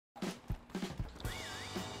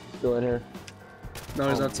Still in here. No,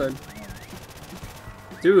 he's outside.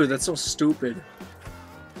 Dude, that's so stupid.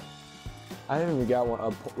 I haven't even got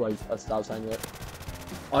one like a stop sign yet.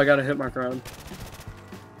 Oh, I got a hit marker on him.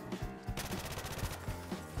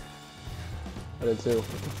 I did too. What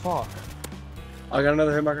the fuck? Oh, I got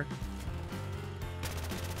another hit marker.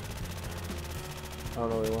 I don't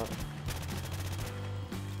know what you want.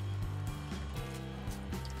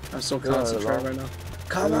 I'm so concentrated right now.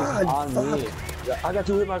 Come on, fuck. Me. Yeah, I got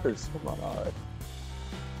 2 hit markers. Come on, alright.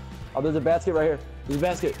 Oh, there's a basket right here. There's a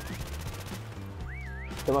basket.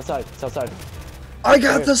 Come outside. It's outside. I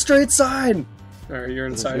got the straight side! Alright, you're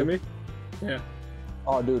inside of me? Yeah.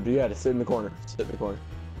 Oh, dude, you gotta sit in the corner. Sit in the corner.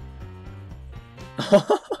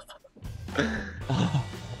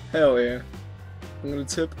 Hell yeah. I'm gonna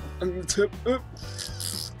tip. I'm gonna tip.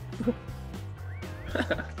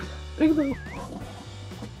 Peekaboo.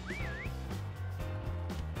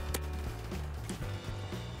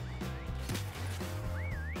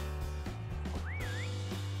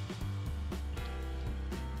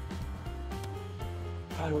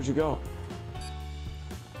 God, where'd you go?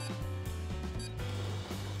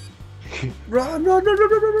 Run, run, run, run,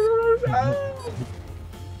 run, run, run, run.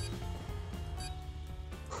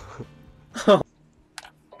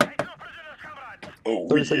 Oh,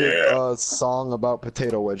 30-second song about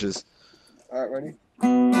potato wedges. Alright, ready?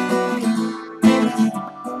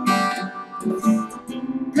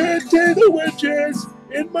 Potato wedges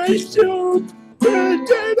in my soup.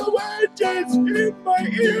 Potato wedges in my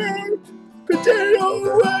ear.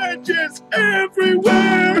 Potato wedges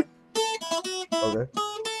everywhere. Okay.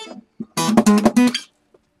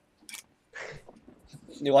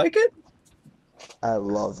 You like it? I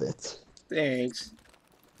love it. Thanks.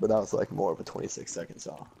 But that was like more of a 26-second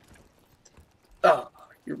song. Oh,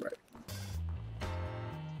 you're right.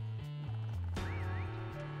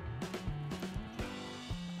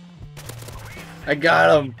 I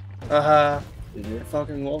got him. Did you? I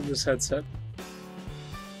fucking love this headset.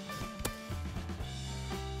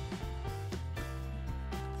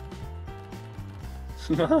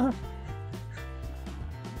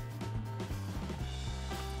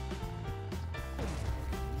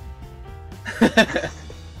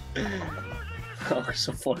 Oh,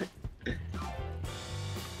 so funny.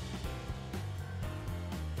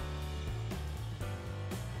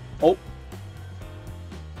 Oh.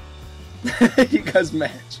 You guys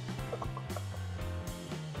match.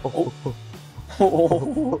 Oh.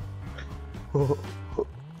 Oh.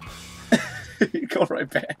 You go right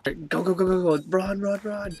back. Go, go, go, go, go. Run, run,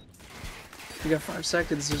 run. You got 5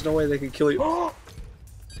 seconds. There's no way they can kill you.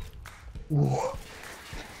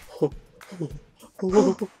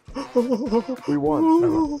 We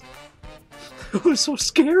won. It was so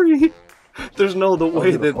scary. There's no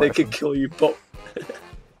way that they could kill you both.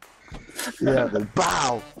 Yeah, then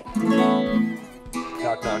bow.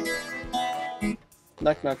 Knock knock.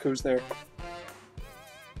 Knock knock, who's there?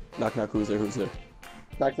 Knock knock, who's there? Who's there?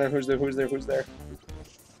 Knock knock, who's there? Who's there? Who's there?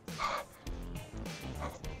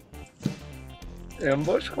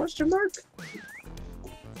 Ambush? Question mark?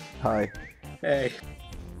 Hi. Hey.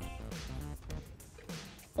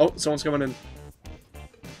 Oh, someone's coming in.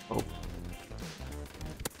 Oh.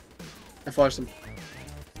 I flashed him.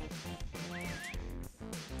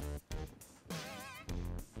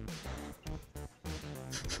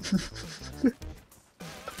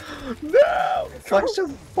 No! Flash him!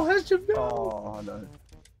 Flash him! No! Oh no.